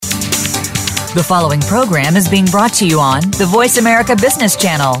The following program is being brought to you on the Voice America Business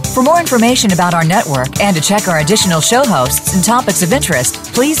Channel. For more information about our network and to check our additional show hosts and topics of interest,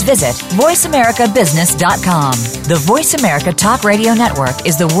 please visit voiceamericabusiness.com. The Voice America Talk Radio Network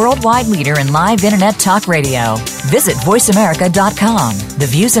is the worldwide leader in live Internet talk radio. Visit voiceamerica.com. The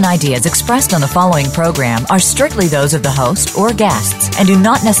views and ideas expressed on the following program are strictly those of the host or guests and do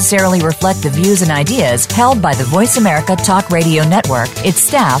not necessarily reflect the views and ideas held by the Voice America Talk Radio Network, its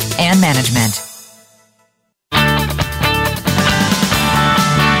staff, and management.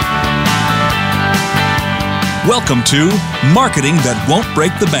 Welcome to Marketing That Won't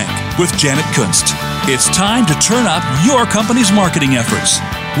Break the Bank with Janet Kunst. It's time to turn up your company's marketing efforts.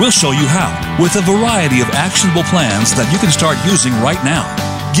 We'll show you how with a variety of actionable plans that you can start using right now.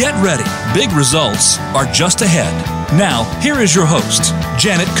 Get ready. Big results are just ahead. Now, here is your host,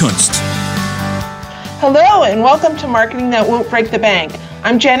 Janet Kunst. Hello, and welcome to Marketing That Won't Break the Bank.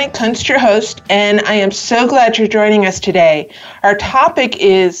 I'm Janet Kunst, your host, and I am so glad you're joining us today. Our topic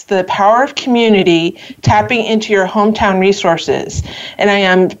is the power of community, tapping into your hometown resources. And I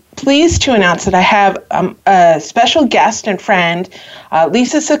am pleased to announce that I have a special guest and friend,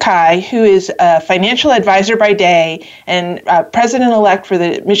 Lisa Sakai, who is a financial advisor by day and president-elect for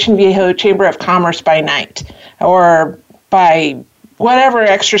the Mission Viejo Chamber of Commerce by night, or by whatever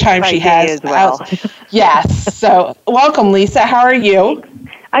extra time she has. As well. Yes. So welcome, Lisa. How are you?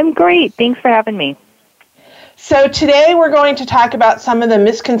 I'm great. Thanks for having me. So today we're going to talk about some of the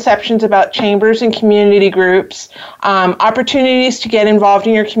misconceptions about chambers and community groups, opportunities to get involved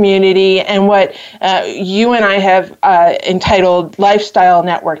in your community, and what you and I have entitled lifestyle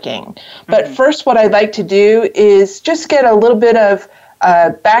networking. But first, what I'd like to do is just get a little bit of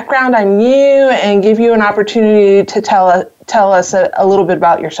background on you and give you an opportunity to tell us a little bit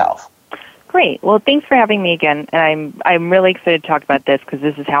about yourself. Great. Well, thanks for having me again. And I'm really excited to talk about this because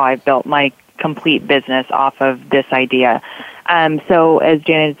this is how I built my complete business off of this idea. So as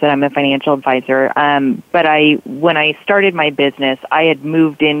Janet said, I'm a financial advisor. But when I started my business, I had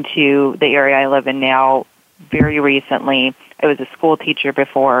moved into the area I live in now very recently. I was a school teacher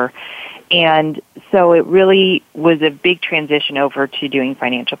before. And so it really was a big transition over to doing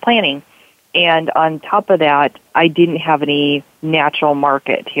financial planning. And on top of that, I didn't have any natural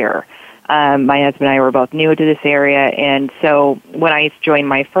market here. My husband and I were both new to this area, and so when I joined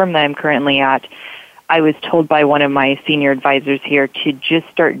my firm that I'm currently at, I was told by one of my senior advisors here to just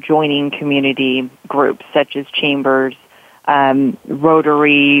start joining community groups such as chambers,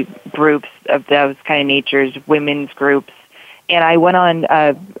 Rotary groups of those kind of natures, women's groups. And I went on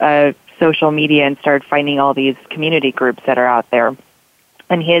social media and started finding all these community groups that are out there.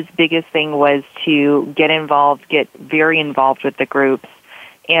 And his biggest thing was to get very involved with the groups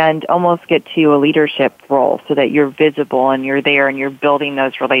and almost get to a leadership role so that you're visible and you're there and you're building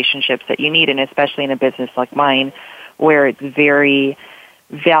those relationships that you need. And especially in a business like mine, where it's very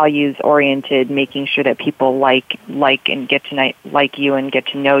values-oriented, making sure that people like and get to like you and get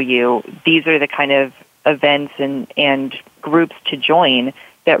to know you. These are the kind of events and groups to join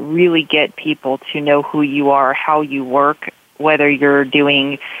that really get people to know who you are, how you work, whether you're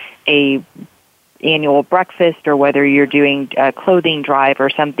doing a annual breakfast or whether you're doing a clothing drive or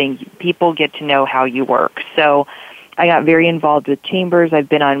something. People get to know how you work. So I got very involved with chambers. I've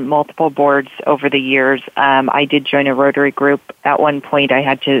been on multiple boards over the years. I did join a Rotary group. At one point, I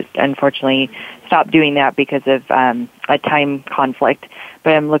had to, unfortunately, stop doing that because of a time conflict.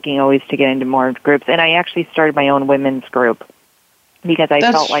 But I'm looking always to get into more groups. And I actually started my own women's group because I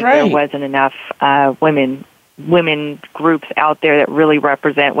felt like there wasn't enough women groups out there that really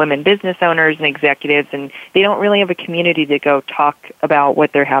represent women business owners and executives, and they don't really have a community to go talk about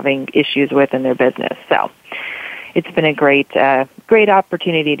what they're having issues with in their business. So it's been a great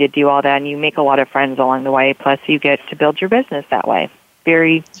opportunity to do all that, and you make a lot of friends along the way, plus you get to build your business that way.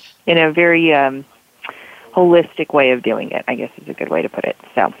 In a very holistic way of doing it, I guess is a good way to put it.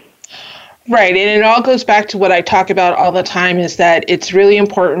 So. Right, and it all goes back to what I talk about all the time, is that it's really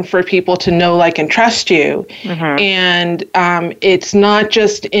important for people to know, like, and trust you. Mm-hmm. And it's not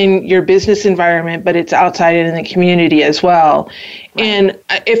just in your business environment, but it's outside and in the community as well. Right. And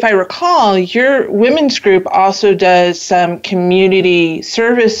if I recall, your women's group also does some community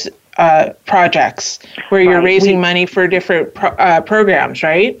service projects where you're raising money for different programs,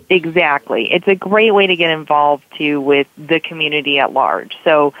 right? Exactly. It's a great way to get involved, too, with the community at large.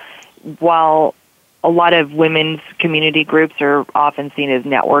 So while a lot of women's community groups are often seen as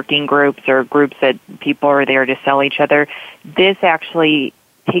networking groups or groups that people are there to sell each other, this actually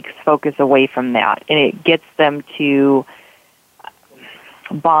takes focus away from that, and it gets them to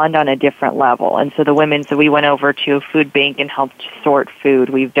bond on a different level. And so we went over to a food bank and helped sort food.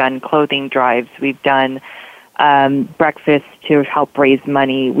 We've done clothing drives. We've done breakfast to help raise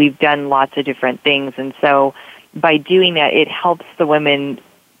money. We've done lots of different things. And so by doing that, it helps the women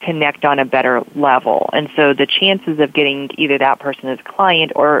connect on a better level. And so the chances of getting either that person as a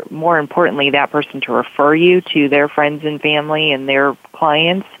client or, more importantly, that person to refer you to their friends and family and their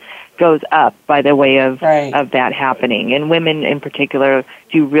clients goes up by the way of that happening. And women in particular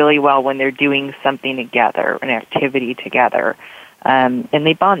do really well when they're doing something together, an activity together, and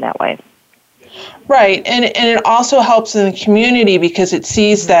they bond that way. Right, and it also helps in the community because it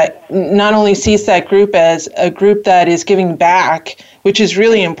sees that, not only sees that group as a group that is giving back, which is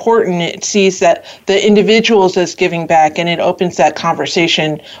really important, it sees that the individuals as giving back, and it opens that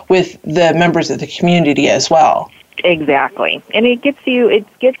conversation with the members of the community as well. Exactly, and it gets you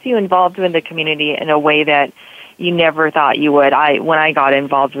involved in the community in a way that you never thought you would. When I got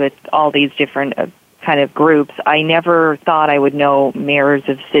involved with all these different kind of groups, I never thought I would know mayors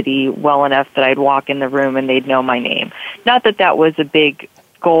of city well enough that I'd walk in the room and they'd know my name. Not that that was a big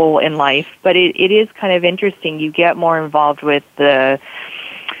goal in life, but it is kind of interesting. You get more involved with the,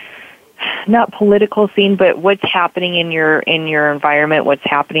 not political scene, but what's happening in your environment, what's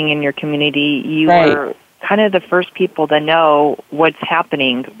happening in your community. You are kind of the first people to know what's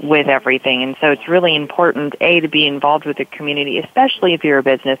happening with everything. And so it's really important, A, to be involved with the community, especially if you're a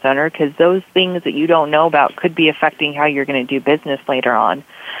business owner, because those things that you don't know about could be affecting how you're going to do business later on.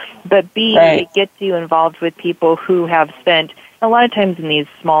 But B, it gets you involved with people who have spent, a lot of times in these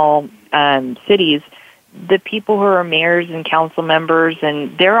small cities, the people who are mayors and council members,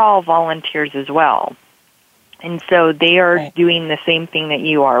 and they're all volunteers as well. And so they are doing the same thing that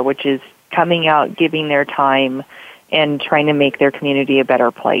you are, which is coming out, giving their time, and trying to make their community a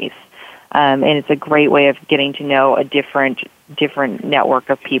better place. And it's a great way of getting to know a different network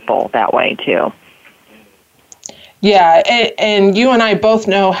of people that way, too. Yeah, and you and I both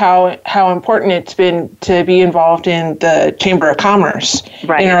know how important it's been to be involved in the Chamber of Commerce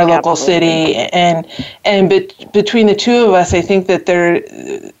in our local city, and between the two of us, I think that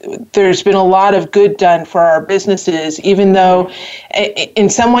there's been a lot of good done for our businesses. Even though, in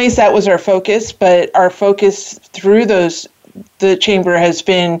some ways, that was our focus, but our focus through the Chamber has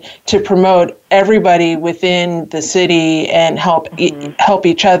been to promote everybody within the city and help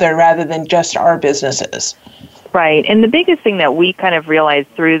each other rather than just our businesses. Right. And the biggest thing that we kind of realized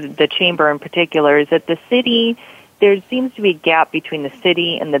through the Chamber in particular is that the city, there seems to be a gap between the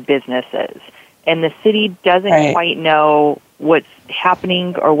city and the businesses. And the city doesn't quite know what's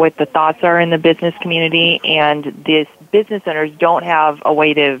happening or what the thoughts are in the business community. And these business owners don't have a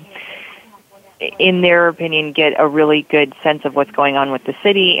way to, in their opinion, get a really good sense of what's going on with the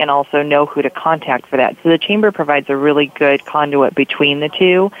city and also know who to contact for that. So the Chamber provides a really good conduit between the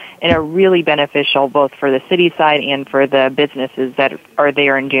two and are really beneficial both for the city side and for the businesses that are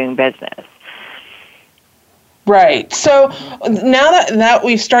there and doing business. Right. So now that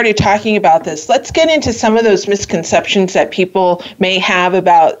we've started talking about this, let's get into some of those misconceptions that people may have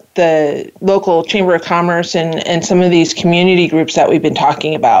about the local Chamber of Commerce and some of these community groups that we've been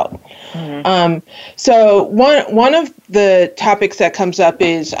talking about. So one of the topics that comes up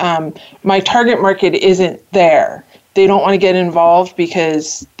is my target market isn't there. They don't want to get involved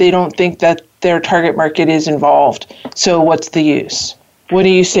because they don't think that their target market is involved. So what's the use? What do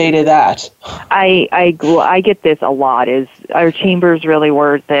you say to that? I get this a lot. Is our chamber's really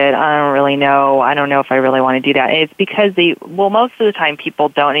worth it? I don't really know. I don't know if I really want to do that. And it's because most of the time people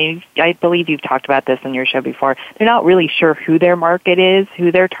don't. And I believe you've talked about this on your show before. They're not really sure who their market is,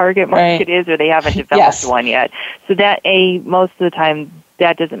 who their target market is, or they haven't developed one yet. So that most of the time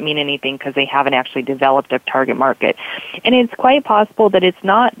that doesn't mean anything because they haven't actually developed a target market. And it's quite possible that it's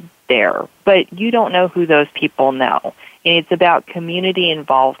not there, but you don't know who those people know. And it's about community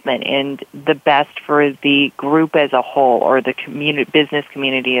involvement and the best for the group as a whole or the business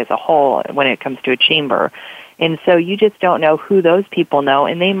community as a whole when it comes to a chamber. And so you just don't know who those people know,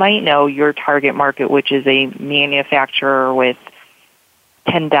 and they might know your target market, which is a manufacturer with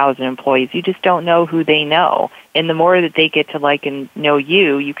 10,000 employees. You just don't know who they know. And the more that they get to like and know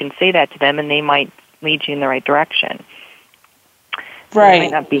you can say that to them, and they might lead you in the right direction. Right. They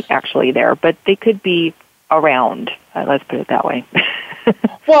might not be actually there, but they could be around. Let's put it that way.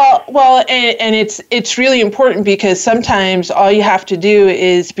 Well, and it's really important because sometimes all you have to do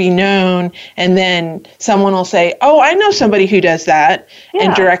is be known, and then someone will say, "Oh, I know somebody who does that,"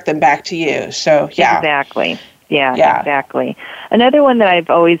 and direct them back to you. So, Exactly. Yeah, exactly. Another one that I've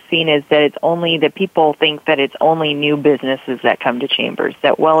always seen is that it's only that people think that it's only new businesses that come to chambers,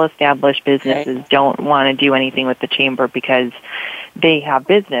 that well-established businesses don't want to do anything with the chamber because they have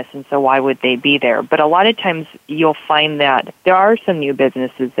business, and so why would they be there? But a lot of times you'll find that there are some new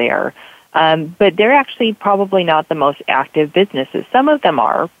businesses there, but they're actually probably not the most active businesses. Some of them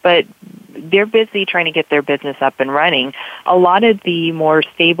are, but they're busy trying to get their business up and running. A lot of the more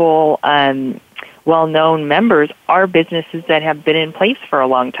stable, well-known members are businesses that have been in place for a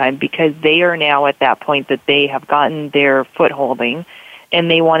long time because they are now at that point that they have gotten their footholding, and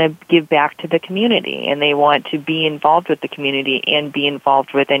they want to give back to the community, and they want to be involved with the community and be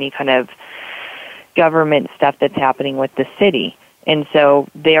involved with any kind of government stuff that's happening with the city. And so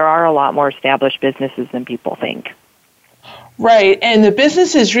there are a lot more established businesses than people think. Right, and the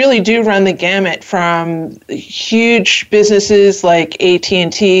businesses really do run the gamut from huge businesses like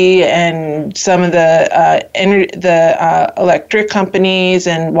AT&T and some of the electric companies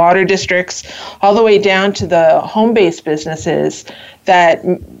and water districts, all the way down to the home-based businesses that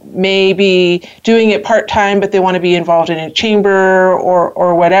may be doing it part-time, but they want to be involved in a chamber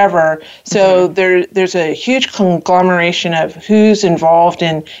or whatever. So there's a huge conglomeration of who's involved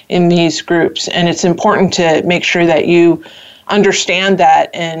in these groups, and it's important to make sure that you understand that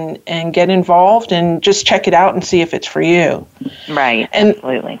and get involved and just check it out and see if it's for you. Right,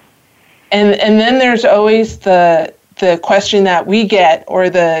 absolutely. And then there's always the question that we get, or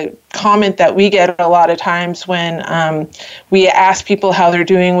the comment that we get a lot of times when we ask people how they're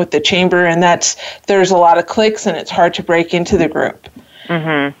doing with the chamber, and there's a lot of clicks and it's hard to break into the group.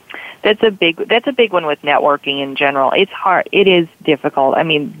 Mm-hmm. That's a big one with networking in general. It's hard. It is difficult. I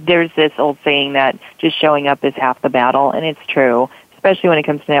mean, there's this old saying that just showing up is half the battle, and it's true, especially when it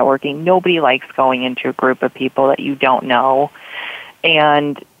comes to networking. Nobody likes going into a group of people that you don't know.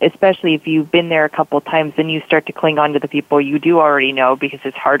 And especially if you've been there a couple of times, then you start to cling on to the people you do already know, because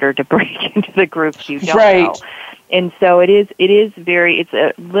it's harder to break into the groups you don't know. And so it's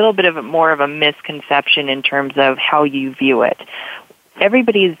a little bit of more of a misconception in terms of how you view it.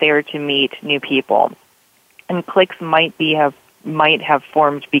 Everybody is there to meet new people, and cliques might have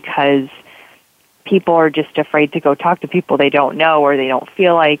formed because people are just afraid to go talk to people they don't know, or they don't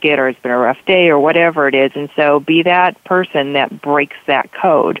feel like it, or it's been a rough day, or whatever it is. And so be that person that breaks that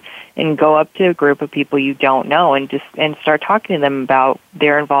code and go up to a group of people you don't know and start talking to them about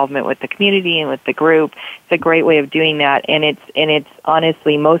their involvement with the community and with the group. It's a great way of doing that, and it's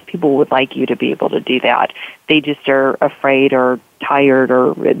honestly, most people would like you to be able to do that. They just are afraid or tired,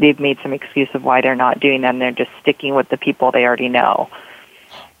 or they've made some excuse of why they're not doing that, and they're just sticking with the people they already know.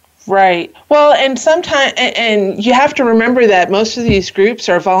 Right. Well, and sometimes, and you have to remember that most of these groups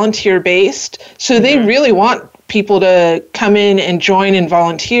are volunteer-based, so they really want people to come in and join and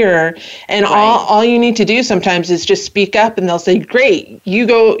volunteer. And all you need to do sometimes is just speak up, and they'll say, "Great, you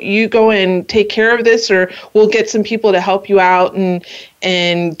go and take care of this, or we'll get some people to help you out and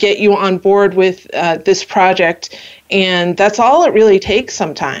get you on board with this project." And that's all it really takes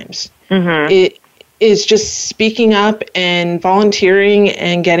sometimes. It is just speaking up and volunteering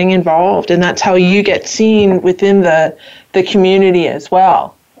and getting involved, and that's how you get seen within the community as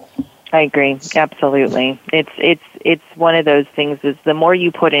well. I agree, absolutely. It's one of those things, is the more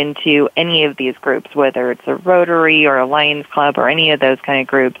you put into any of these groups, whether it's a Rotary or a Lions Club or any of those kind of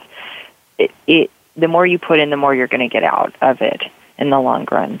groups, the more you put in, the more you're going to get out of it in the long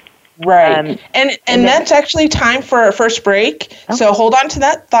run. Right. And that's actually time for our first break. Okay. So hold on to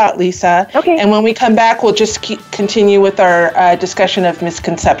that thought, Lisa. Okay. And when we come back, we'll just continue with our discussion of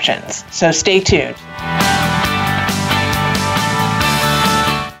misconceptions. So stay tuned.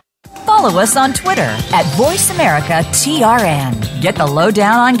 Follow us on Twitter at VoiceAmericaTRN. Get the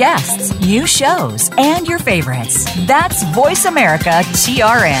lowdown on guests, new shows, and your favorites. That's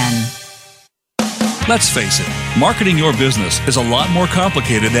VoiceAmericaTRN. Let's face it, marketing your business is a lot more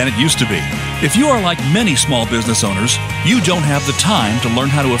complicated than it used to be. If you are like many small business owners, you don't have the time to learn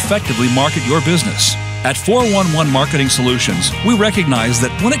how to effectively market your business. At 411 Marketing Solutions, we recognize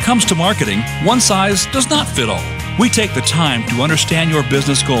that when it comes to marketing, one size does not fit all. We take the time to understand your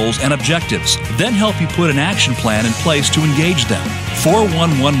business goals and objectives, then help you put an action plan in place to engage them.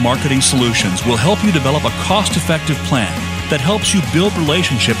 411 Marketing Solutions will help you develop a cost-effective plan that helps you build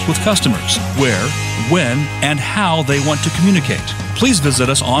relationships with customers, where, when, and how they want to communicate. Please visit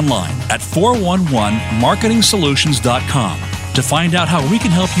us online at 411marketingsolutions.com to find out how we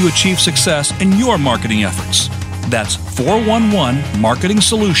can help you achieve success in your marketing efforts. That's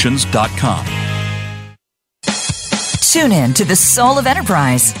 411marketingsolutions.com. Tune in to The Soul of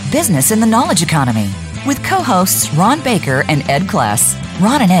Enterprise, Business in the Knowledge Economy, with co-hosts Ron Baker and Ed Kless.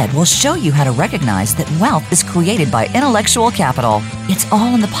 Ron and Ed will show you how to recognize that wealth is created by intellectual capital. It's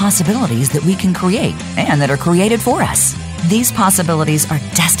all in the possibilities that we can create and that are created for us. These possibilities are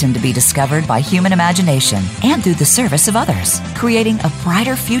destined to be discovered by human imagination and through the service of others, creating a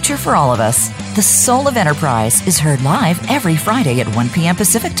brighter future for all of us. The Soul of Enterprise is heard live every Friday at 1 p.m.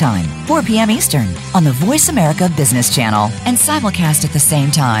 Pacific Time, 4 p.m. Eastern on the Voice America Business Channel and simulcast at the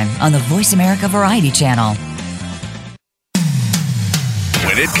same time on the Voice America Variety Channel.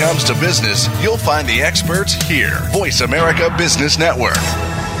 When it comes to business, you'll find the experts here. Voice America Business Network.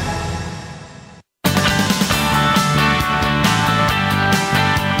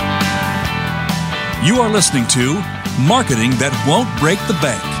 You are listening to Marketing That Won't Break the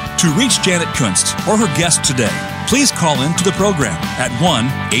Bank. To reach Janet Kunst or her guest today, please call into the program at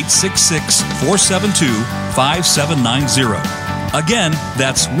 1-866-472-5790. Again,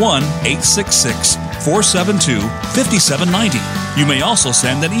 that's 1-866-472-5790. You may also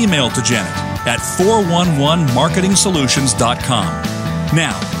send an email to Janet at 411marketingsolutions.com.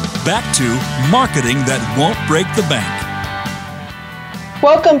 Now, back to Marketing That Won't Break the Bank.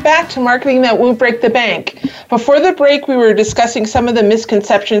 Welcome back to Marketing That Won't Break the Bank. Before the break, we were discussing some of the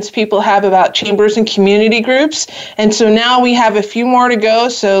misconceptions people have about chambers and community groups. And so now we have a few more to go,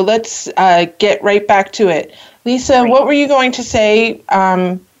 so let's get right back to it. Lisa, what were you going to say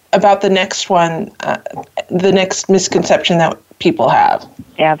about the next one, the next misconception that people have?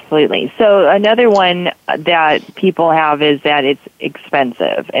 Absolutely. So another one that people have is that it's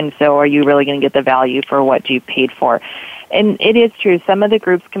expensive. And so are you really going to get the value for what you paid for? And it is true. Some of the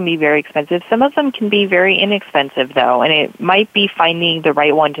groups can be very expensive. Some of them can be very inexpensive, though, and it might be finding the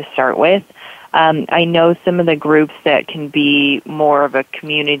right one to start with. I know some of the groups that can be more of a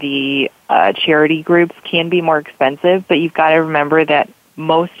community charity groups can be more expensive, but you've got to remember that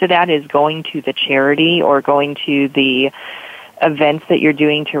most of that is going to the charity or going to the events that you're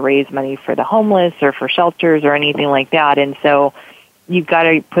doing to raise money for the homeless or for shelters or anything like that. And so you've got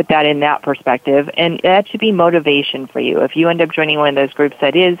to put that in that perspective, and that should be motivation for you. If you end up joining one of those groups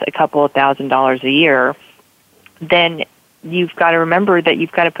that is a couple of $1,000s a year, then you've got to remember that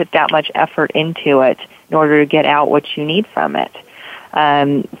you've got to put that much effort into it in order to get out what you need from it.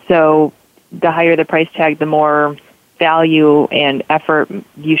 So the higher the price tag, the more value and effort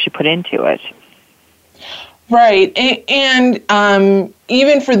you should put into it. Right. And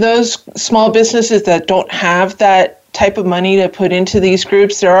even for those small businesses that don't have that type of money to put into these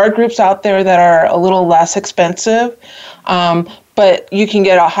groups, there are groups out there that are a little less expensive, but you can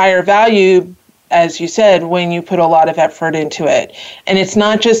get a higher value, as you said, when you put a lot of effort into it. And it's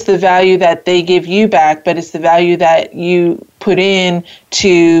not just the value that they give you back, but it's the value that you put in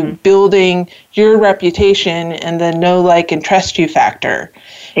to building your reputation and the know, like, and trust you factor.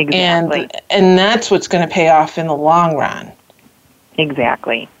 Exactly. And that's what's going to pay off in the long run.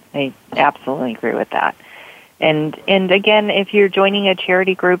 Exactly. I absolutely agree with that. And again, if you're joining a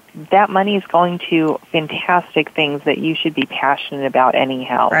charity group, that money is going to fantastic things that you should be passionate about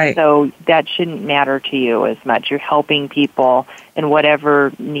anyhow. Right. So that shouldn't matter to you as much. You're helping people in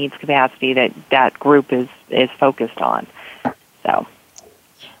whatever needs capacity that group is focused on. So.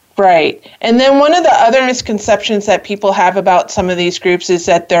 Right. And then one of the other misconceptions that people have about some of these groups is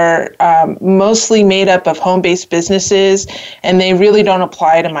that they're mostly made up of home-based businesses, and they really don't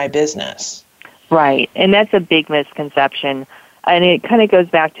apply to my business. Right, and that's a big misconception, and it kind of goes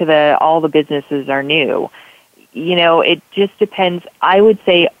back to all the businesses are new. You know, it just depends. I would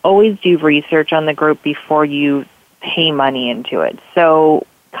say always do research on the group before you pay money into it. So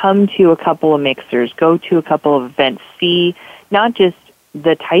come to a couple of mixers, go to a couple of events, see not just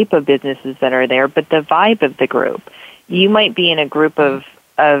the type of businesses that are there, but the vibe of the group. You might be in a group of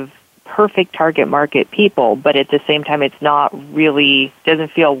perfect target market people, but at the same time it's not really, doesn't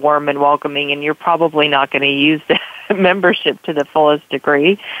feel warm and welcoming, and you're probably not going to use the membership to the fullest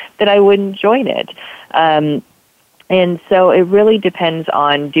degree, that I wouldn't join it. And so it really depends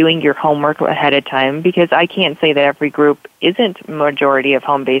on doing your homework ahead of time, because I can't say that every group isn't majority of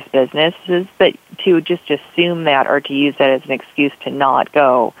home-based businesses, but to just assume that or to use that as an excuse to not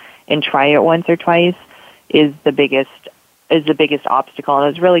go and try it once or twice is the biggest obstacle, and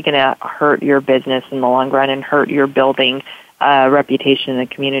it's really going to hurt your business in the long run and hurt your building reputation in the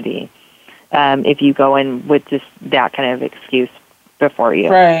community if you go in with just that kind of excuse before you.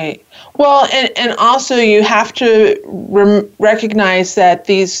 Right. Well, and also you have to recognize that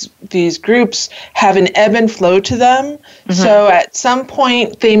these groups have an ebb and flow to them. Mm-hmm. So at some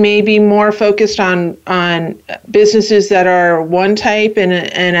point they may be more focused on businesses that are one type, and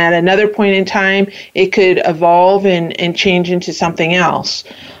at another point in time it could evolve and change into something else.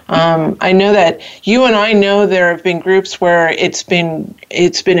 I know that you and I know there have been groups where it's been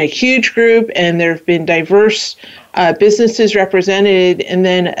a huge group and there have been diverse businesses represented, and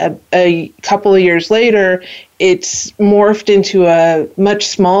then a couple of years later, it's morphed into a much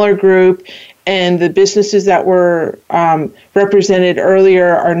smaller group, and the businesses that were represented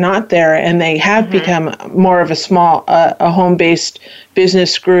earlier are not there, and they have become more of a home-based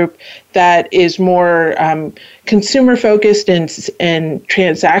business group that is more consumer-focused and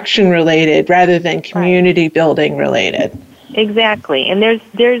transaction-related rather than community-building related. Exactly. And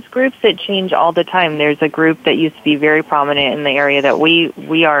there's groups that change all the time. There's a group that used to be very prominent in the area that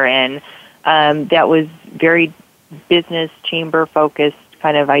we are in that was very business chamber focused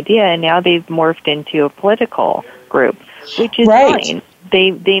kind of idea, and now they've morphed into a political group, which is fine.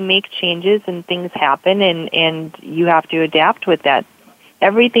 They make changes and things happen, and you have to adapt with that.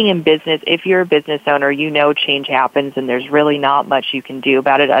 Everything in business, if you're a business owner, you know change happens, and there's really not much you can do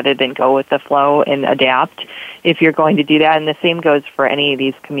about it other than go with the flow and adapt if you're going to do that. And the same goes for any of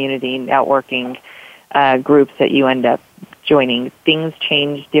these community networking groups that you end up joining. Things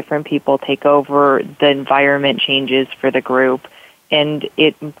change, different people take over, the environment changes for the group, and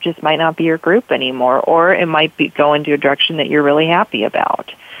it just might not be your group anymore, or it might go into a direction that you're really happy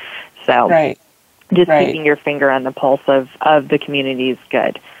about. So keeping your finger on the pulse of the community is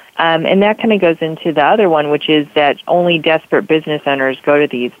good. And that kind of goes into the other one, which is that only desperate business owners go to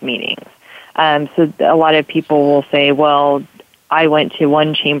these meetings. So a lot of people will say, well, I went to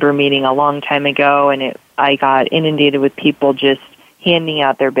one chamber meeting a long time ago, and I got inundated with people just handing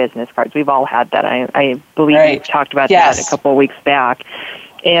out their business cards. We've all had that. I believe we talked about that a couple of weeks back.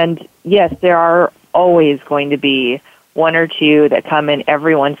 And yes, there are always going to be one or two that come in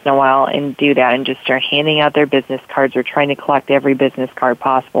every once in a while and do that and just start handing out their business cards or trying to collect every business card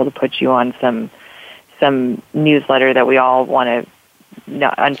possible to put you on some newsletter that we all want to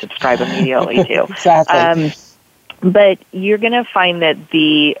unsubscribe immediately to. Exactly. But you're going to find that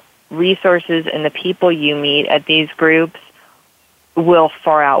the resources and the people you meet at these groups will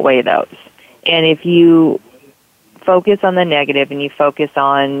far outweigh those. And if you focus on the negative and you focus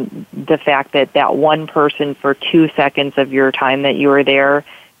on the fact that one person for 2 seconds of your time that you were there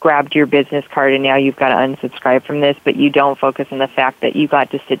grabbed your business card and now you've got to unsubscribe from this, but you don't focus on the fact that you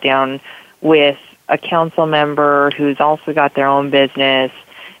got to sit down with a council member who's also got their own business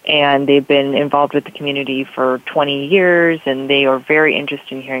and they've been involved with the community for 20 years and they are very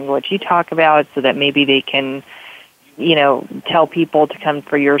interested in hearing what you talk about so that maybe they can tell people to come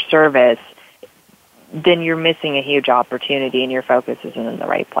for your service, then you're missing a huge opportunity and your focus isn't in the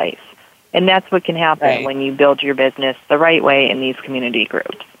right place. And that's what can happen when you build your business the right way in these community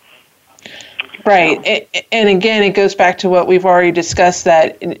groups. Right. And again, it goes back to what we've already discussed,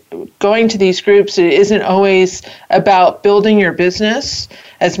 that going to these groups, it isn't always about building your business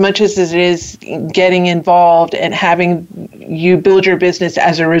as much as it is getting involved and having you build your business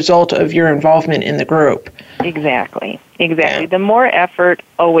as a result of your involvement in the group. Exactly. Yeah. The more effort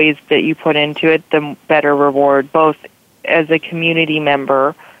always that you put into it, the better reward, both as a community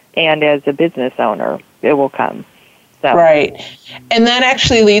member and as a business owner, it will come. So. Right. And that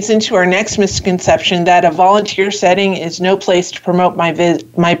actually leads into our next misconception, that a volunteer setting is no place to promote my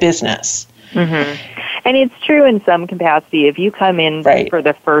business. Mm-hmm. And it's true in some capacity. If you come in for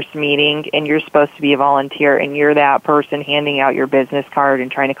the first meeting and you're supposed to be a volunteer and you're that person handing out your business card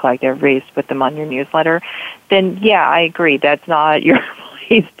and trying to collect everybody to put them on your newsletter, then yeah, I agree. That's not your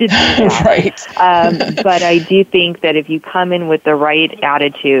place to do that. But I do think that if you come in with the right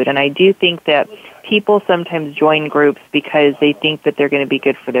attitude, and I do think that people sometimes join groups because they think that they're going to be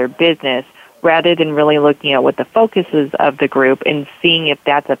good for their business rather than really looking at what the focus is of the group and seeing if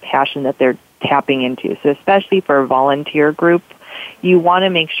that's a passion that they're tapping into. So especially for a volunteer group, you want to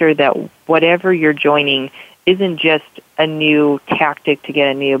make sure that whatever you're joining isn't just a new tactic to get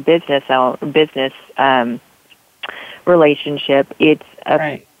a new business relationship. It's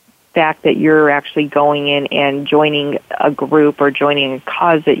a fact that you're actually going in and joining a group or joining a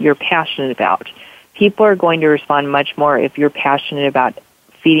cause that you're passionate about. People are going to respond much more if you're passionate about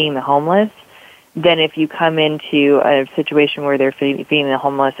feeding the homeless than if you come into a situation where they're feeding the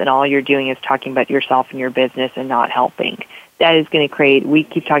homeless and all you're doing is talking about yourself and your business and not helping. That is going to create, we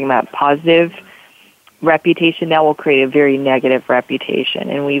keep talking about positive reputation, that will create a very negative reputation.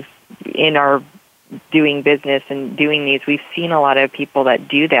 And in our doing business and doing these, we've seen a lot of people that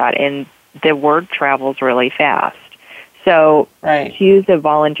do that, and the word travels really fast. So choose a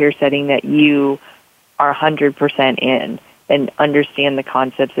volunteer setting that you are 100% in and understand the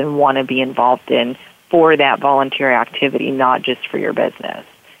concepts and want to be involved in for that volunteer activity, not just for your business.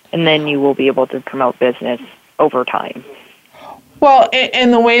 And then you will be able to promote business over time. Well,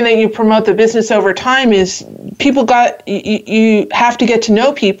 and the way that you promote the business over time is you have to get to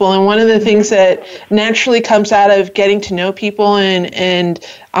know people. And one of the things that naturally comes out of getting to know people and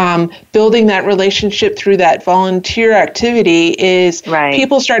building that relationship through that volunteer activity is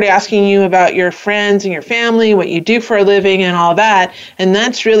people start asking you about your friends and your family, what you do for a living and all that. And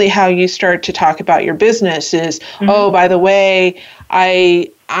that's really how you start to talk about your business is, oh, by the way,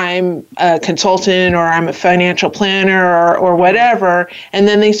 I'm a consultant or I'm a financial planner or whatever. And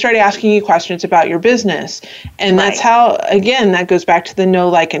then they start asking you questions about your business. And that's how, again, that goes back to the know,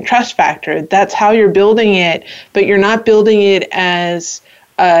 like, and trust factor. That's how you're building it, but you're not building it as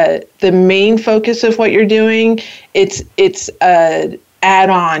the main focus of what you're doing. It's an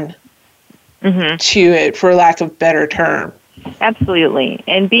add-on to it, for lack of a better term. Absolutely.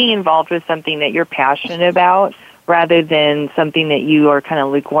 And being involved with something that you're passionate about rather than something that you are kind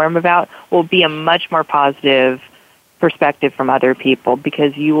of lukewarm about will be a much more positive perspective from other people,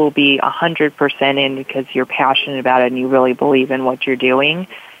 because you will be 100% in because you're passionate about it and you really believe in what you're doing.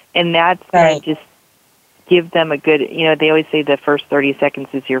 And that's going to just give them a good, they always say the first 30 seconds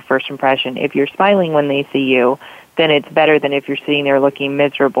is your first impression. If you're smiling when they see you, then it's better than if you're sitting there looking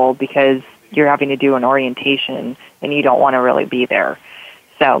miserable because you're having to do an orientation and you don't want to really be there.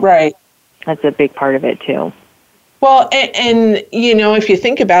 So that's a big part of it too. Well, and if you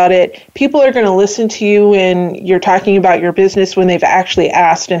think about it, people are going to listen to you when you're talking about your business when they've actually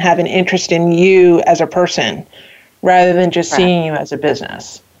asked and have an interest in you as a person, rather than just seeing you as a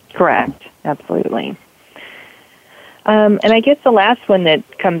business. Correct. Absolutely. And I guess the last one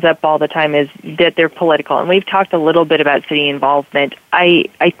that comes up all the time is that they're political. And we've talked a little bit about city involvement. I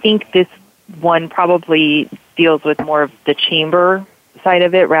think this one probably deals with more of the chamber side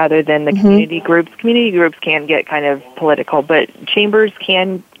of it rather than the community groups. Community groups can get kind of political, but chambers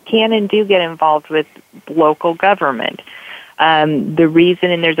can and do get involved with local government. The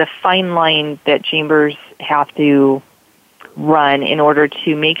reason, and there's a fine line that chambers have to run in order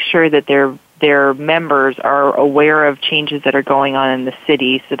to make sure that their members are aware of changes that are going on in the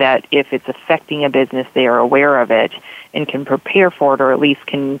city, so that if it's affecting a business, they are aware of it and can prepare for it, or at least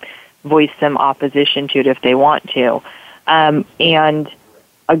can voice some opposition to it if they want to. And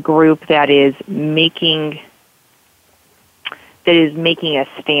a group that is making a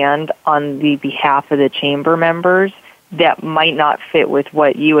stand on the behalf of the chamber members that might not fit with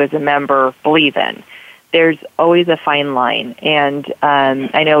what you as a member believe in. There's always a fine line, and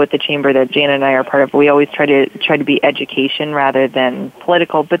I know with the chamber that Jan and I are part of, we always try to be education rather than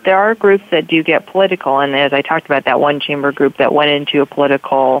political. But there are groups that do get political, and as I talked about, that one chamber group that went into a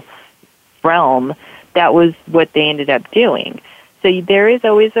political realm, that was what they ended up doing. So there is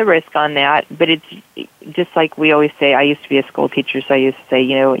always a risk on that, but it's just like we always say. I used to be a school teacher, so I used to say,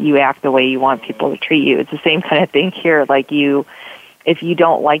 you act the way you want people to treat you. It's the same kind of thing here. Like if you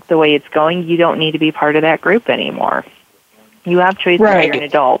don't like the way it's going, you don't need to be part of that group anymore. You have choices when you're an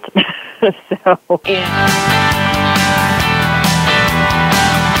adult.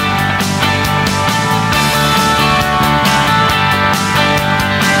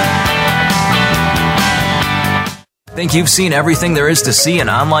 Think you've seen everything there is to see in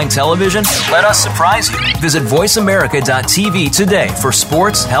online television? Let us surprise you. Visit voiceamerica.tv today for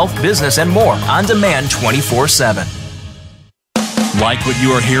sports, health, business, and more on demand 24/7. Like what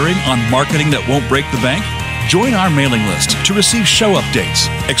you are hearing on Marketing That Won't Break the Bank? Join our mailing list to receive show updates,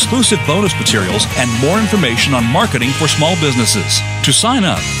 exclusive bonus materials, and more information on marketing for small businesses. To sign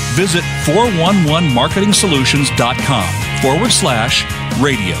up, visit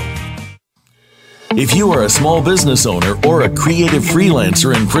 411marketingsolutions.com/radio. If you are a small business owner or a creative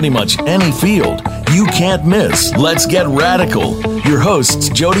freelancer in pretty much any field, you can't miss Let's Get Radical. Your hosts,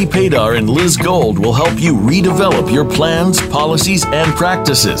 Jody Padar and Liz Gold, will help you redevelop your plans, policies, and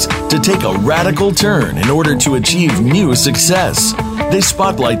practices to take a radical turn in order to achieve new success. They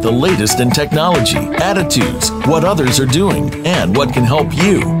spotlight the latest in technology, attitudes, what others are doing, and what can help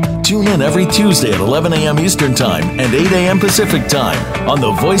you. Tune in every Tuesday at 11 a.m. Eastern Time and 8 a.m. Pacific Time on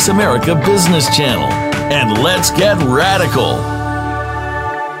the Voice America Business Channel. And let's get radical.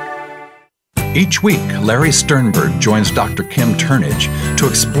 Each week, Larry Sternberg joins Dr. Kim Turnage to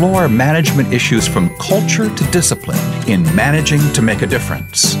explore management issues from culture to discipline in Managing to Make a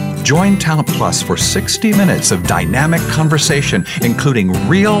Difference. Join Talent Plus for 60 minutes of dynamic conversation, including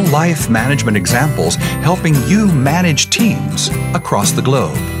real-life management examples helping you manage teams across the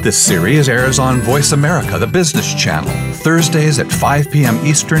globe. This series airs on Voice America, the Business Channel, Thursdays at 5 p.m.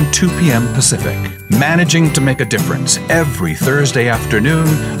 Eastern, 2 p.m. Pacific. Managing to Make a Difference every Thursday afternoon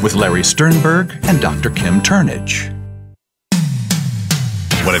with Larry Sternberg and Dr. Kim Turnage.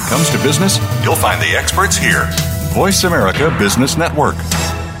 When it comes to business, you'll find the experts here. Voice America Business Network.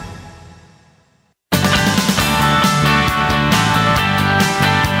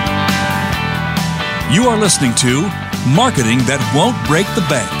 You are listening to Marketing That Won't Break the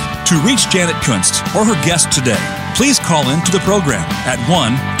Bank. To reach Janet Kunst or her guest today, please call in to the program at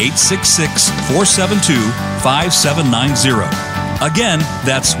 1-866-472-5790. Again,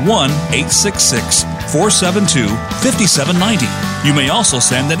 that's 1-866-472-5790. You may also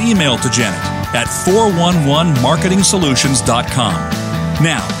send an email to Janet at 411marketingsolutions.com.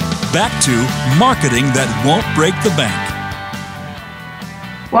 Now, back to Marketing That Won't Break the Bank.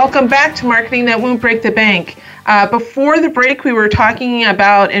 Welcome back to Marketing That Won't Break the Bank. Before the break, we were talking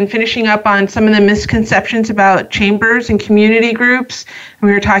about and finishing up on some of the misconceptions about chambers and community groups. And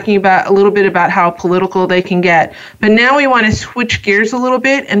we were talking about a little bit about how political they can get. But now we want to switch gears a little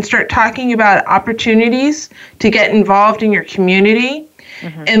bit and start talking about opportunities to get involved in your community.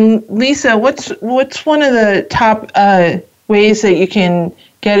 Mm-hmm. And Lisa, what's one of the top ways that you can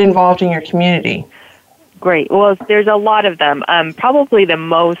get involved in your community? Great. Well, there's a lot of them. Probably the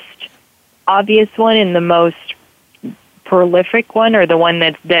most obvious one and the most prolific one, or the one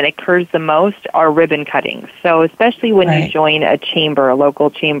that occurs the most, are ribbon cuttings. So especially when you join a chamber, a local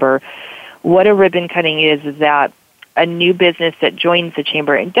chamber, what a ribbon cutting is that a new business that joins the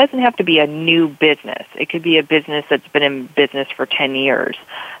chamber, it doesn't have to be a new business. It could be a business that's been in business for 10 years.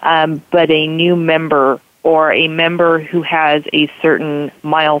 But a new member or a member who has a certain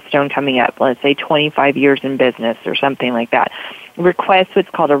milestone coming up, let's say 25 years in business or something like that, requests what's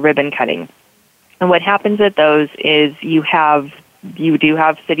called a ribbon cutting. And what happens at those is you do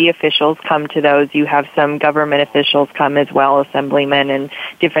have city officials come to those. You have some government officials come as well, assemblymen and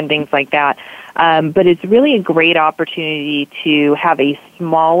different things like that. But it's really a great opportunity to have a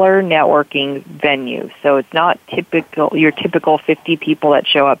smaller networking venue. So it's not your typical 50 people that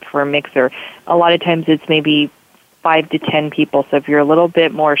show up for a mixer. A lot of times it's maybe 5 to 10 people. So if you're a little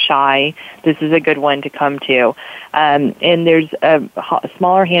bit more shy, this is a good one to come to. And there's a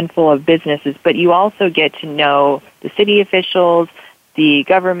smaller handful of businesses, but you also get to know the city officials, the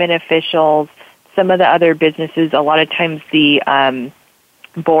government officials, some of the other businesses. A lot of times the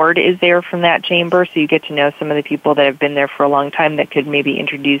board is there from that chamber, so you get to know some of the people that have been there for a long time that could maybe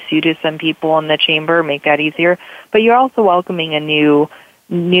introduce you to some people in the chamber, make that easier. But you're also welcoming a new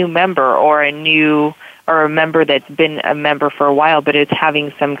member or a member that's been a member for a while, but is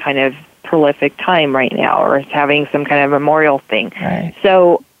having some kind of prolific time right now, or is having some kind of memorial thing. Right.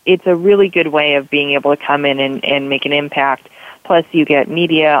 So it's a really good way of being able to come in and make an impact. Plus, you get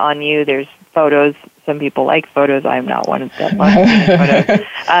media on you. There's photos. Some people like photos. I'm not one of them.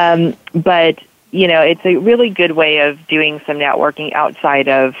 Photos. But it's a really good way of doing some networking outside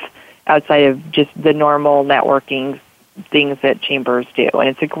of just the normal networking things that chambers do, and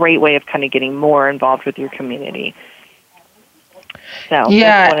it's a great way of kind of getting more involved with your community. So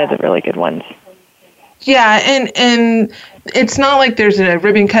that's one of the really good ones. Yeah, and it's not like there's a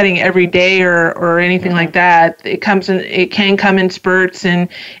ribbon cutting every day or anything like that. It can come in spurts, and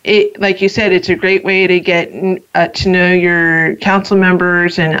it, like you said, it's a great way to get to know your council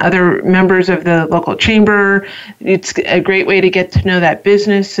members and other members of the local chamber. It's a great way to get to know that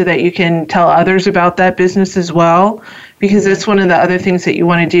business so that you can tell others about that business as well, because that's one of the other things that you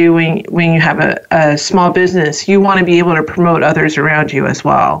want to do when you have a small business. You want to be able to promote others around you as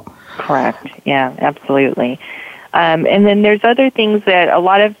well. Correct. Yeah, absolutely. And then there's other things that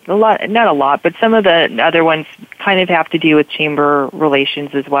not a lot, but some of the other ones kind of have to do with chamber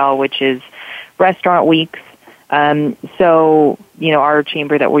relations as well, which is restaurant weeks. So, our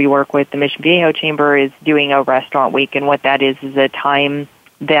chamber that we work with, the Mission Viejo Chamber, is doing a restaurant week, and what that is a time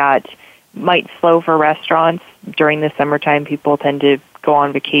that might slow for restaurants. During the summertime, people tend to go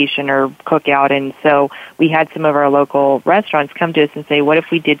on vacation or cook out, and so we had some of our local restaurants come to us and say, what if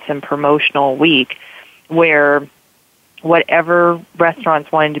we did some promotional week where whatever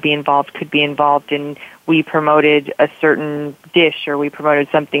restaurants wanted to be involved could be involved, and we promoted a certain dish or we promoted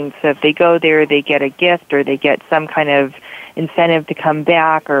something, so if they go there they get a gift or they get some kind of incentive to come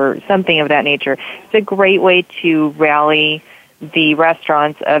back or something of that nature. It's a great way to rally the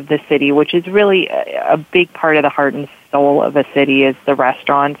restaurants of the city, which is really a big part of the heart and soul of a city, is the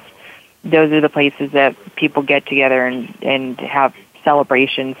restaurants. Those are the places that people get together and have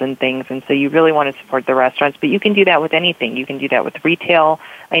celebrations and things, and so you really want to support the restaurants, but you can do that with anything. You can do that with retail.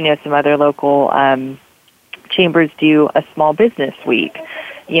 I know some other local chambers do a small business week,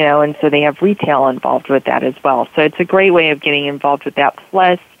 and so they have retail involved with that as well. So it's a great way of getting involved with that.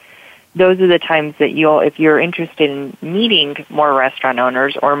 Plus, those are the times that if you're interested in meeting more restaurant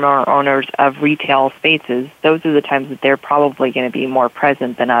owners or more owners of retail spaces, those are the times that they're probably going to be more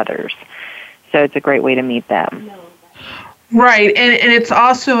present than others. So it's a great way to meet them. Right, and it's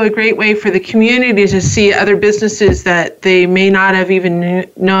also a great way for the community to see other businesses that they may not have even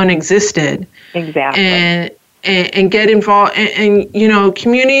known existed. Exactly. And get involved. And you know,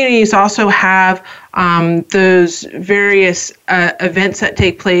 communities also have those various events that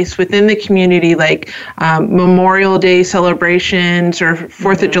take place within the community, like Memorial Day celebrations or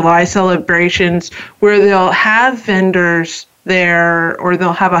 4th of July celebrations, where they'll have vendors there, or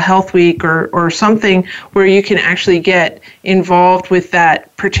they'll have a health week or something where you can actually get involved with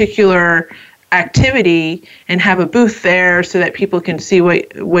that particular activity and have a booth there so that people can see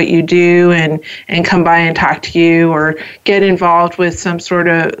what you do and come by and talk to you, or get involved with some sort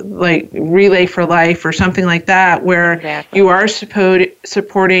of like Relay for Life or something like that, where you are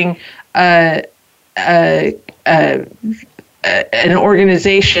supporting an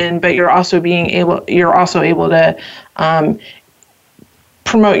organization, but you're also able to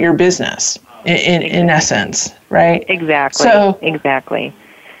promote your business in essence, right? Exactly. So, exactly.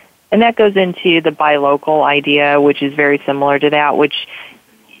 And that goes into the buy local idea, which is very similar to that, which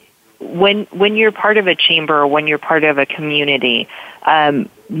when you're part of a chamber or when you're part of a community,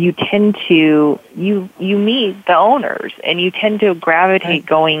 you tend to, you meet the owners, and you tend to gravitate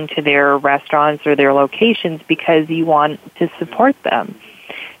going to their restaurants or their locations because you want to support them.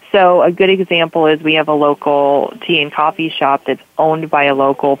 So a good example is we have a local tea and coffee shop that's owned by a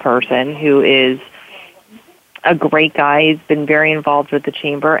local person who is a great guy. He's been very involved with the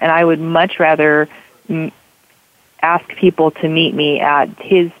chamber, and I would much rather ask people to meet me at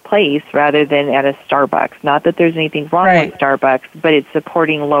his place rather than at a Starbucks. Not that there's anything wrong with Starbucks, but it's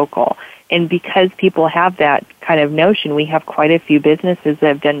supporting local. And because people have that kind of notion, we have quite a few businesses that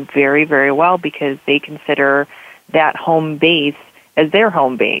have done very, very well because they consider that home base as their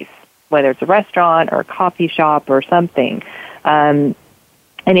home base, whether it's a restaurant or a coffee shop or something. And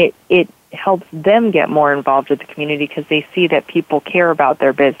it helps them get more involved with the community because they see that people care about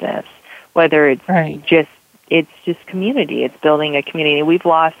their business, whether it's just community. It's building a community. We've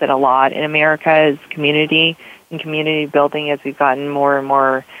lost it a lot in America as community and community building as we've gotten more and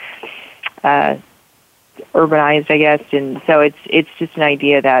more urbanized, I guess. And so it's just an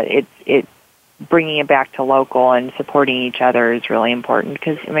idea that it's bringing it back to local and supporting each other is really important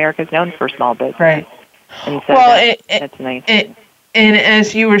because America's known for small business. Right. And so that's nice. And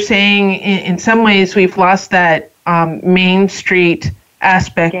as you were saying, in some ways, we've lost that Main Street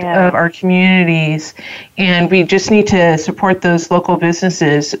aspect of our communities, and we just need to support those local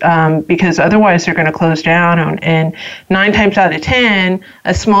businesses because otherwise they're going to close down. And 9 times out of 10,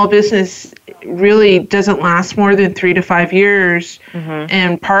 a small business really doesn't last more than 3 to 5 years,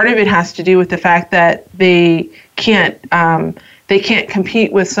 and part of it has to do with the fact that they can't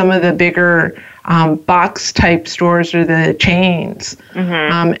compete with some of the bigger box type stores or the chains.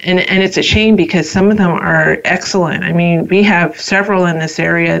 And it's a shame because some of them are excellent. I mean, we have several in this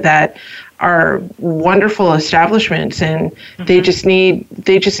area that are wonderful establishments, and they just need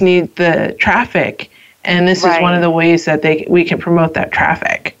the traffic. And this is one of the ways that we can promote that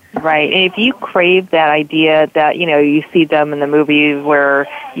traffic. Right. And if you crave that idea that, you see them in the movies where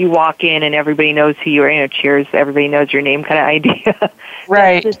you walk in and everybody knows who you are, cheers, everybody knows your name kind of idea.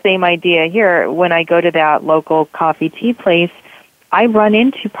 Right. That's the same idea here. When I go to that local coffee tea place, I run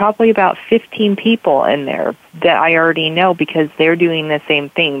into probably about 15 people in there that I already know because they're doing the same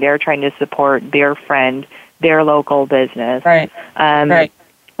thing. They're trying to support their friend, their local business. Right.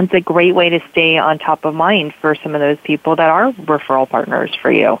 It's a great way to stay on top of mind for some of those people that are referral partners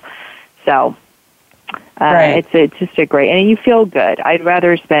for you. So it's just a great, and you feel good. I'd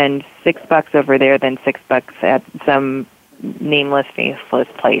rather spend $6 over there than $6 at some nameless, faceless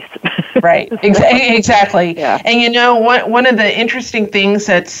place. Right. Exactly. Yeah. And one of the interesting things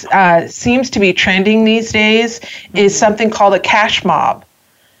that seems to be trending these days is something called a cash mob.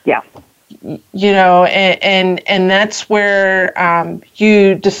 Yeah. And that's where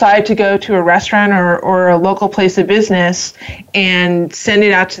you decide to go to a restaurant or a local place of business and send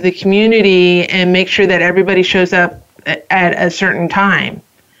it out to the community and make sure that everybody shows up at a certain time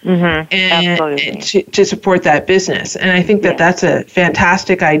and to support that business. And I think that that's a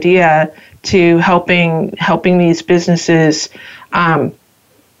fantastic idea to helping these businesses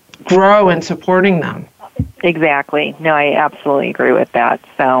grow and supporting them. Exactly. No, I absolutely agree with that.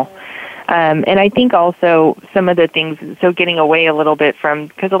 So. And I think also some of the things, so getting away a little bit from,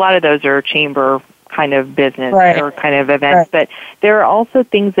 because a lot of those are chamber kind of business or kind of events, but there are also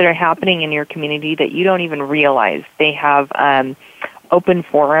things that are happening in your community that you don't even realize. They have open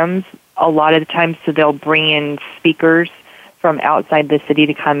forums a lot of the times, so they'll bring in speakers from outside the city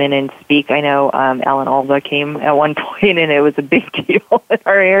to come in and speak. I know Ellen Alva came at one point, and it was a big deal in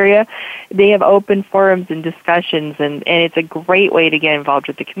our area. they have open forums and discussions, and it's a great way to get involved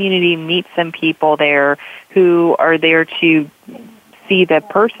with the community, meet some people there who are there to see the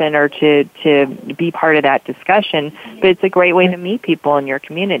person or to be part of that discussion, but it's a great way to meet people in your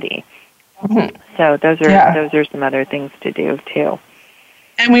community. Mm-hmm. So those are some other things to do too.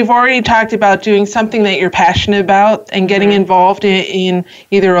 And we've already talked about doing something that you're passionate about and getting involved in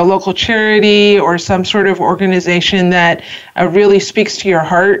either a local charity or some sort of organization that really speaks to your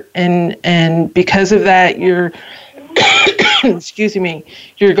heart. And because of that, you're, excuse me,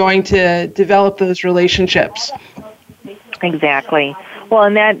 you're going to develop those relationships. Exactly. Well,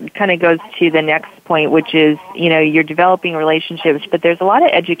 and that kind of goes to the next point, which is, you're developing relationships, but there's a lot of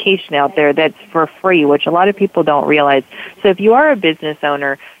education out there that's for free, which a lot of people don't realize. So if you are a business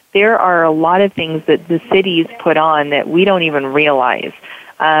owner, there are a lot of things that the cities put on that we don't even realize.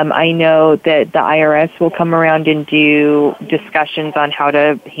 I know that the IRS will come around and do discussions on how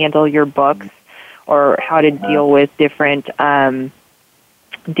to handle your books or how to deal with different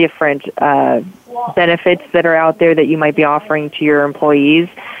benefits that are out there that you might be offering to your employees.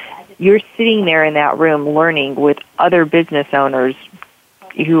 You're sitting there in that room learning with other business owners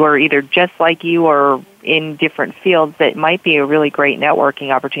who are either just like you or in different fields. That might be a really great networking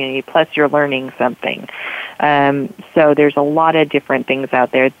opportunity, plus you're learning something. So there's a lot of different things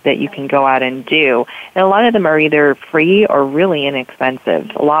out there that you can go out and do. And a lot of them are either free or really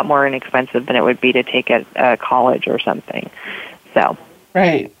inexpensive, a lot more inexpensive than it would be to take at college or something. So.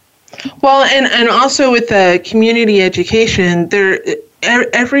 Right. Well, and also with the community education,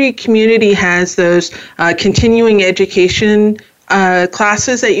 every community has those continuing education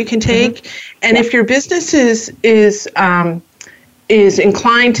classes that you can take, and if your business is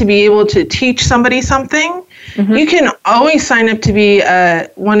inclined to be able to teach somebody something, you can always sign up to be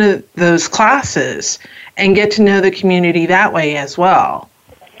one of those classes and get to know the community that way as well.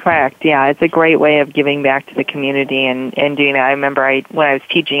 Correct. Yeah, it's a great way of giving back to the community and doing that. I remember when I was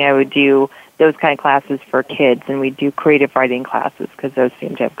teaching, I would do those kind of classes for kids, and we'd do creative writing classes because those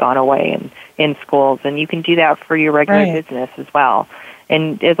seem to have gone away in schools. And you can do that for your regular business as well.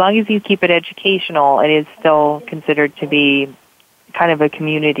 And as long as you keep it educational, it is still considered to be kind of a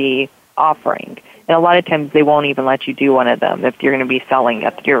community offering. And a lot of times they won't even let you do one of them if you're going to be selling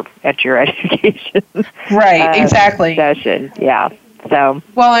at your education exactly session. Yeah. So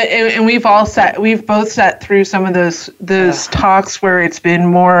well, and we've both sat through some of those talks where it's been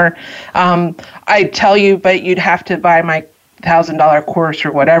more. I tell you, but you'd have to buy my $1,000 course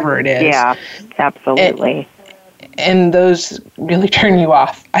or whatever it is. Yeah, absolutely. And those really turn you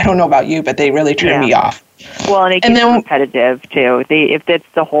off. I don't know about you, but they really turn me off. Well, and it gets competitive too. If that's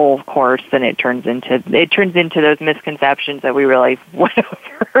the whole course, then it turns into those misconceptions that we really went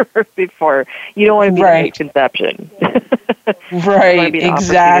over before. You don't want to be a misconception. Right,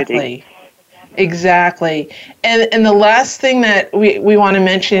 exactly. And the last thing that we want to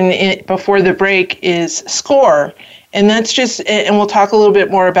mention before the break is SCORE. And that's and we'll talk a little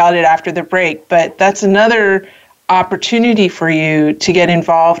bit more about it after the break, but that's another opportunity for you to get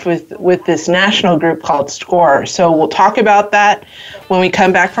involved with this national group called SCORE. So we'll talk about that when we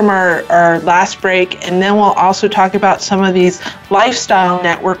come back from our last break, and then we'll also talk about some of these lifestyle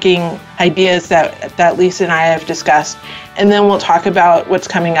networking ideas that Lisa and I have discussed, and then we'll talk about what's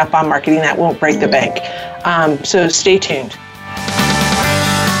coming up on Marketing That Won't Break the Bank. So stay tuned.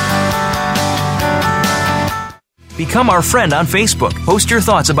 Become our friend on Facebook. Post your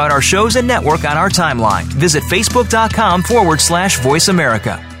thoughts about our shows and network on our timeline. Visit Facebook.com/Voice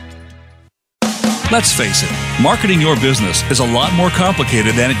America. Let's face it, marketing your business is a lot more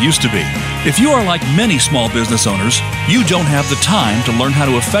complicated than it used to be. If you are like many small business owners, you don't have the time to learn how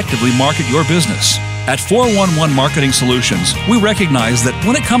to effectively market your business. At 411 Marketing Solutions, we recognize that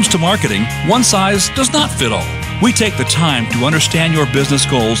when it comes to marketing, one size does not fit all. We take the time to understand your business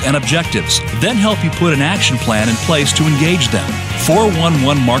goals and objectives, then help you put an action plan in place to engage them.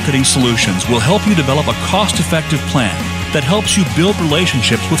 411 Marketing Solutions will help you develop a cost-effective plan that helps you build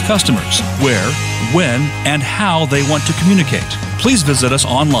relationships with customers, where, when, and how they want to communicate. Please visit us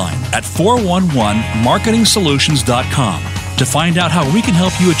online at 411marketingsolutions.com to find out how we can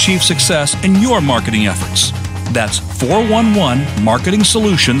help you achieve success in your marketing efforts. That's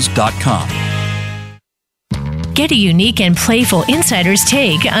 411marketingsolutions.com. Get a unique and playful insider's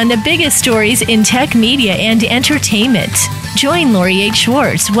take on the biggest stories in tech, media, and entertainment. Join Lori H.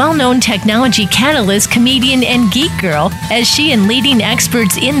 Schwartz, well-known technology catalyst, comedian, and geek girl, as she and leading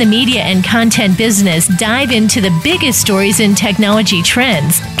experts in the media and content business dive into the biggest stories in technology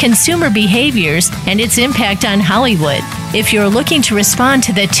trends, consumer behaviors, and its impact on Hollywood. If you're looking to respond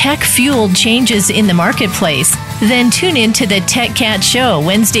to the tech-fueled changes in the marketplace, then tune in to the Tech Cat Show,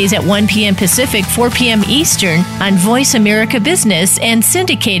 Wednesdays at 1 p.m. Pacific, 4 p.m. Eastern on Voice America Business and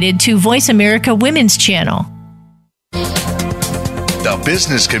syndicated to Voice America Women's Channel. The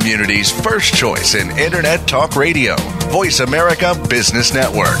business community's first choice in Internet Talk Radio. Voice America Business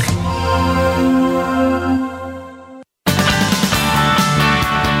Network.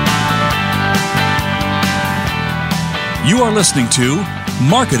 You are listening to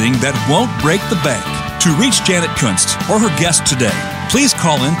Marketing That Won't Break the Bank. To reach Janet Kunst or her guest today, please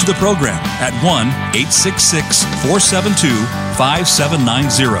call in to the program at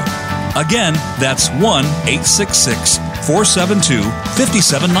 1-866-472-5790. Again, that's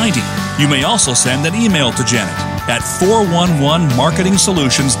 1-866-472-5790. You may also send an email to Janet at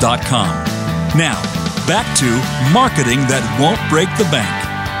 411marketingsolutions.com. Now, back to Marketing That Won't Break the Bank.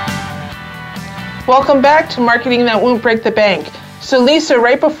 Welcome back to Marketing That Won't Break the Bank. So Lisa,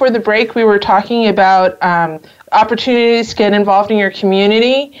 right before the break, we were talking about opportunities to get involved in your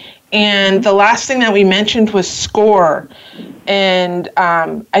community, and the last thing that we mentioned was SCORE. And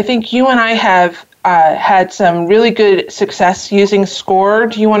I think you and I have had some really good success using SCORE.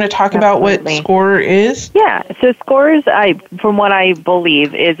 Do you want to talk about what SCORE is? Yeah, so SCORE is, from what I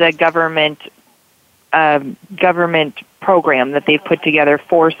believe, is a government program that they've put together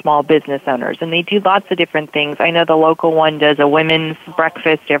for small business owners, and they do lots of different things. I know the local one does a women's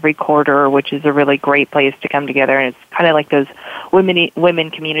breakfast every quarter, which is a really great place to come together, and it's kind of like those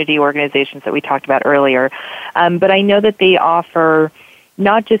women community organizations that we talked about earlier. But I know that they offer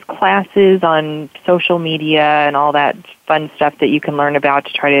not just classes on social media and all that fun stuff that you can learn about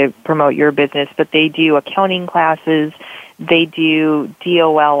to try to promote your business, but they do accounting classes. They do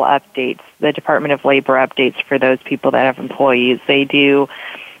DOL updates, the Department of Labor updates for those people that have employees. They do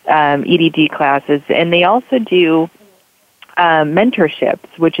EDD classes, and they also do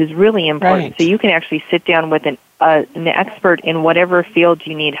mentorships, which is really important. Right. So you can actually sit down with an expert in whatever field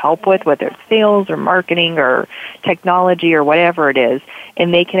you need help with, whether it's sales or marketing or technology or whatever it is,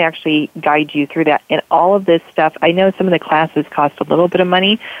 and they can actually guide you through that. And all of this stuff, I know some of the classes cost a little bit of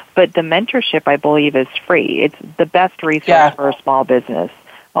money, but the mentorship, I believe, is free. It's the best resource for a small business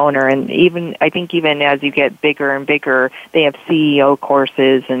owner. And I think even as you get bigger and bigger, they have CEO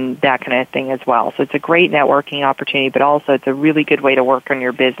courses and that kind of thing as well. So it's a great networking opportunity, but also it's a really good way to work on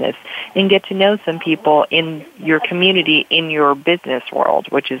your business and get to know some people in your community, in your business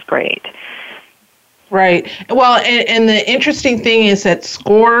world, which is great. Right. Well, and the interesting thing is that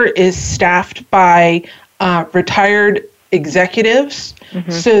SCORE is staffed by retired executives.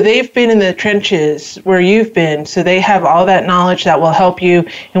 Mm-hmm. So they've been in the trenches where you've been. So they have all that knowledge that will help you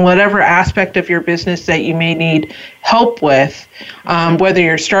in whatever aspect of your business that you may need help with, whether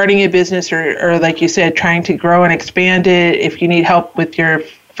you're starting a business or, like you said, trying to grow and expand it. If you need help with your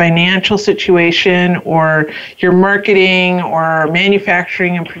financial situation or your marketing or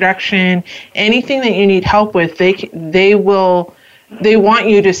manufacturing and production, anything that you need help with, they want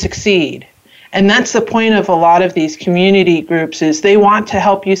you to succeed. And that's the point of a lot of these community groups is they want to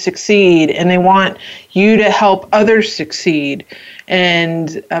help you succeed and they want you to help others succeed.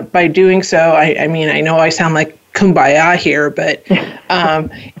 And by doing so, I mean, I know I sound like kumbaya here, but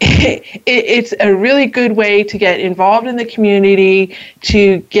it's a really good way to get involved in the community,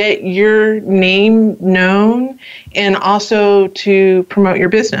 to get your name known, and also to promote your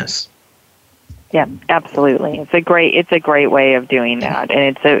business. Yeah, absolutely. It's a great way of doing that,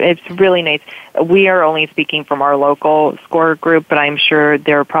 and it's really nice. We are only speaking from our local SCORE group, but I'm sure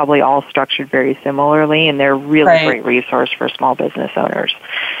they're probably all structured very similarly, and they're really great resource for small business owners.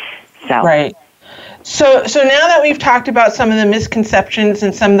 So. Right. So now that we've talked about some of the misconceptions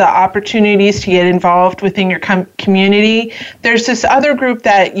and some of the opportunities to get involved within your community, there's this other group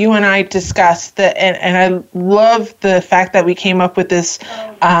that you and I discussed, and I love the fact that we came up with this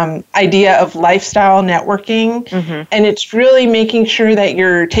idea of lifestyle networking, and it's really making sure that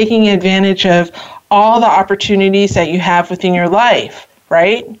you're taking advantage of all the opportunities that you have within your life,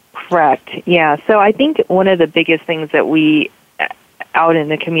 right? Correct. Yeah. So I think one of the biggest things that we out in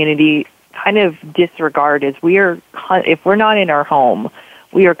the community kind of disregard is if we're not in our home,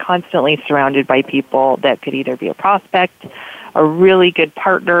 we are constantly surrounded by people that could either be a prospect, a really good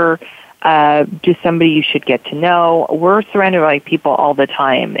partner, just somebody you should get to know. We're surrounded by people all the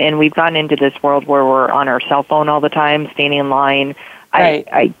time, and we've gotten into this world where we're on our cell phone all the time, standing in line,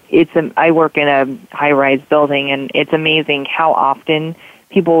 I work in a high-rise building, and it's amazing how often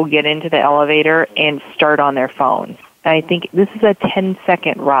people will get into the elevator and start on their phone. And I think this is a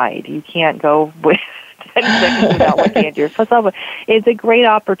 10-second ride. You can't go with 10 seconds without looking at your phone. It's a great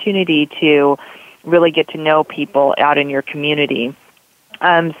opportunity to really get to know people out in your community.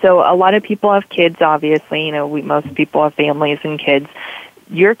 So a lot of people have kids, obviously. Most people have families and kids.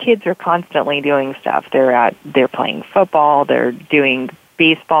 Your kids are constantly doing stuff. They're playing football, they're doing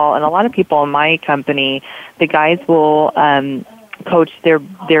baseball, and a lot of people in my company, the guys will coach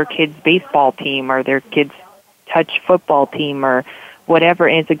their kids' baseball team or their kids' touch football team or whatever.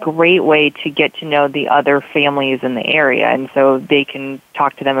 And it's a great way to get to know the other families in the area, and so they can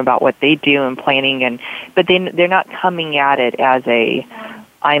talk to them about what they do and planning. But they're not coming at it as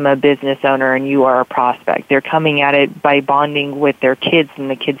I'm a business owner and you are a prospect. They're coming at it by bonding with their kids and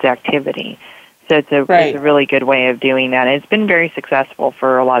the kids' activity. So it's a really good way of doing that. And it's been very successful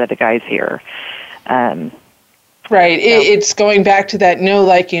for a lot of the guys here. Right. It's going back to that know,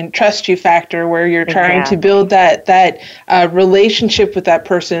 like, and trust you factor where you're trying to build that relationship with that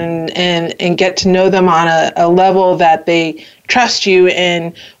person and get to know them on a level that they trust you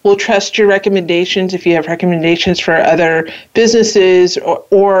and will trust your recommendations if you have recommendations for other businesses,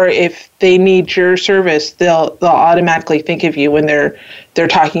 or if they need your service, they'll automatically think of you when they're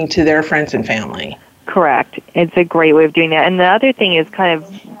talking to their friends and family. Correct. It's a great way of doing that. And the other thing is kind of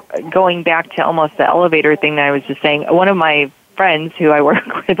going back to almost the elevator thing that I was just saying. One of my friends who I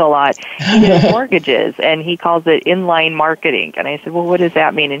work with a lot, he does mortgages, and he calls it inline marketing. And I said, well, what does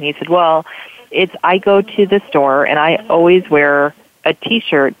that mean? And he said, well, I go to the store, and I always wear a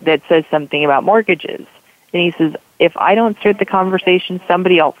T-shirt that says something about mortgages. And he says, if I don't start the conversation,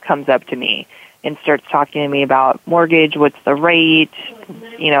 somebody else comes up to me and starts talking to me about mortgage, what's the rate,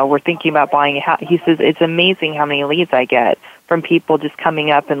 we're thinking about buying a house. He says, it's amazing how many leads I get from people just coming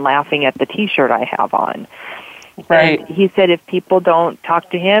up and laughing at the T-shirt I have on. Right. And he said if people don't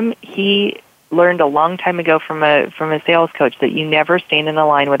talk to him, he learned a long time ago from a sales coach that you never stand in a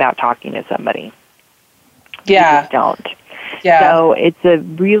line without talking to somebody. Yeah. You just don't. Yeah. So it's a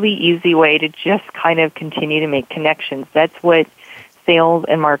really easy way to just kind of continue to make connections. That's what sales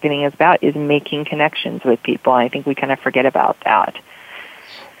and marketing is about, is making connections with people. And I think we kind of forget about that.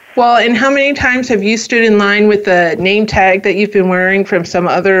 Well, and how many times have you stood in line with the name tag that you've been wearing from some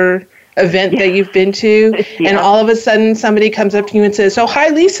other event that you've been to, and all of a sudden somebody comes up to you and says, oh, hi,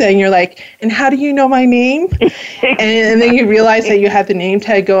 Lisa, and you're like, and how do you know my name? and then you realize that you have the name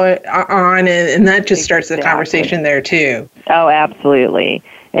tag going on, and that just starts the conversation there, too. Oh, absolutely.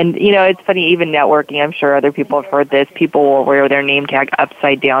 And, it's funny, even networking, I'm sure other people have heard this, people will wear their name tag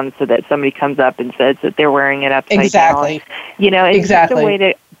upside down so that somebody comes up and says that they're wearing it upside down. It's just a way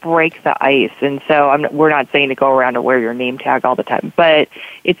to break the ice. And so we're not saying to go around and wear your name tag all the time, but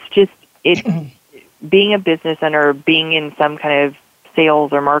it's just, being a business owner, being in some kind of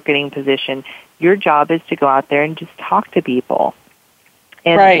sales or marketing position, your job is to go out there and just talk to people.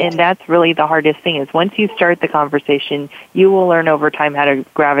 And that's really the hardest thing, is once you start the conversation, you will learn over time how to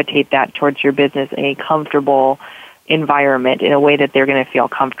gravitate that towards your business in a comfortable environment, in a way that they're going to feel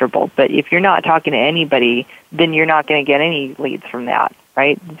comfortable. But if you're not talking to anybody, then you're not going to get any leads from that,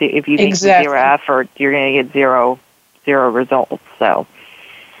 right? If you make zero effort, you're going to get zero results. So.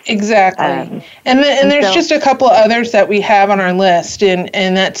 Exactly. And there's just a couple of others that we have on our list, and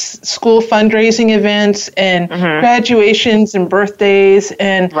that's school fundraising events and graduations and birthdays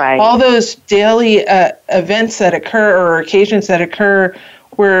and all those daily events that occur, or occasions that occur,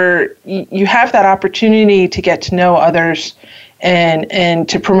 where you have that opportunity to get to know others and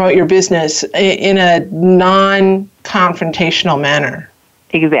to promote your business in a non-confrontational manner.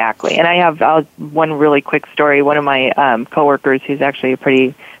 Exactly. And I have one really quick story. One of my coworkers, who's actually a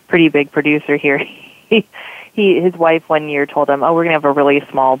pretty big producer here, his wife one year told him, oh, we're going to have a really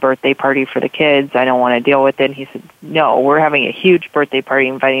small birthday party for the kids. I don't want to deal with it. And he said, no, we're having a huge birthday party,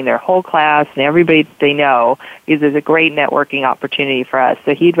 inviting their whole class and everybody they know, because there's a great networking opportunity for us.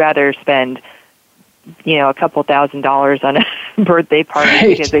 So he'd rather spend a couple $1,000s on a birthday party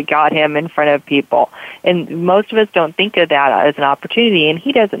because it got him in front of people. And most of us don't think of that as an opportunity, and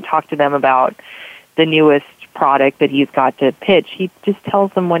he doesn't talk to them about the newest product that he's got to pitch. He just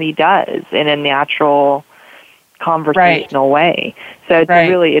tells them what he does in a natural, conversational way. So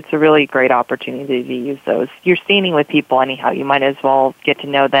it's a really great opportunity to use those. You're standing with people anyhow. You might as well get to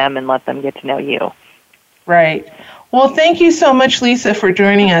know them and let them get to know you. Right. Well, thank you so much, Lisa, for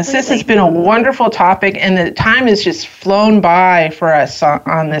joining us. This has been a wonderful topic, and the time has just flown by for us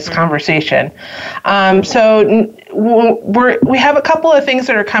on this conversation. So we have a couple of things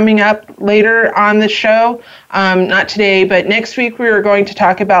that are coming up later on the show. Not today, but next week we are going to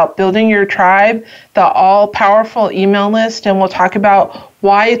talk about building your tribe, the all-powerful email list, and we'll talk about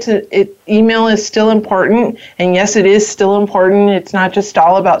why email is still important. And yes, it is still important. It's not just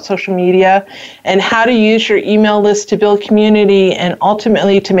all about social media, and how to use your email list to build community and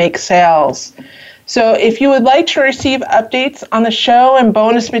ultimately to make sales. So if you would like to receive updates on the show and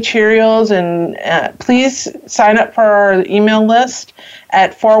bonus materials, and please sign up for our email list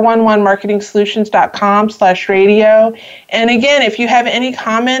at 411marketingsolutions.com/radio. And again, if you have any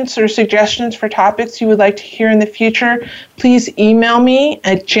comments or suggestions for topics you would like to hear in the future, please email me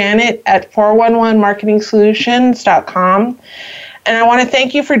at janet@411marketingsolutions.com. And I want to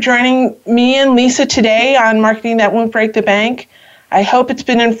thank you for joining me and Lisa today on Marketing That Won't Break the Bank. I hope it's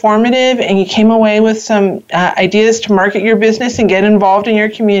been informative and you came away with some ideas to market your business and get involved in your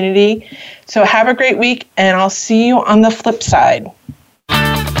community. So have a great week, and I'll see you on the flip side.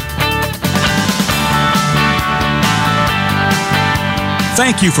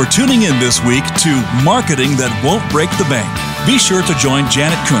 Thank you for tuning in this week to Marketing That Won't Break the Bank. Be sure to join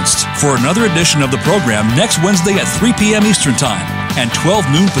Janet Kunst for another edition of the program next Wednesday at 3 p.m. Eastern Time and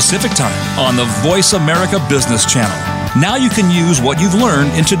 12 noon Pacific Time on the Voice America Business Channel. Now you can use what you've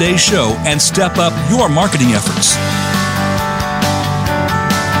learned in today's show and step up your marketing efforts.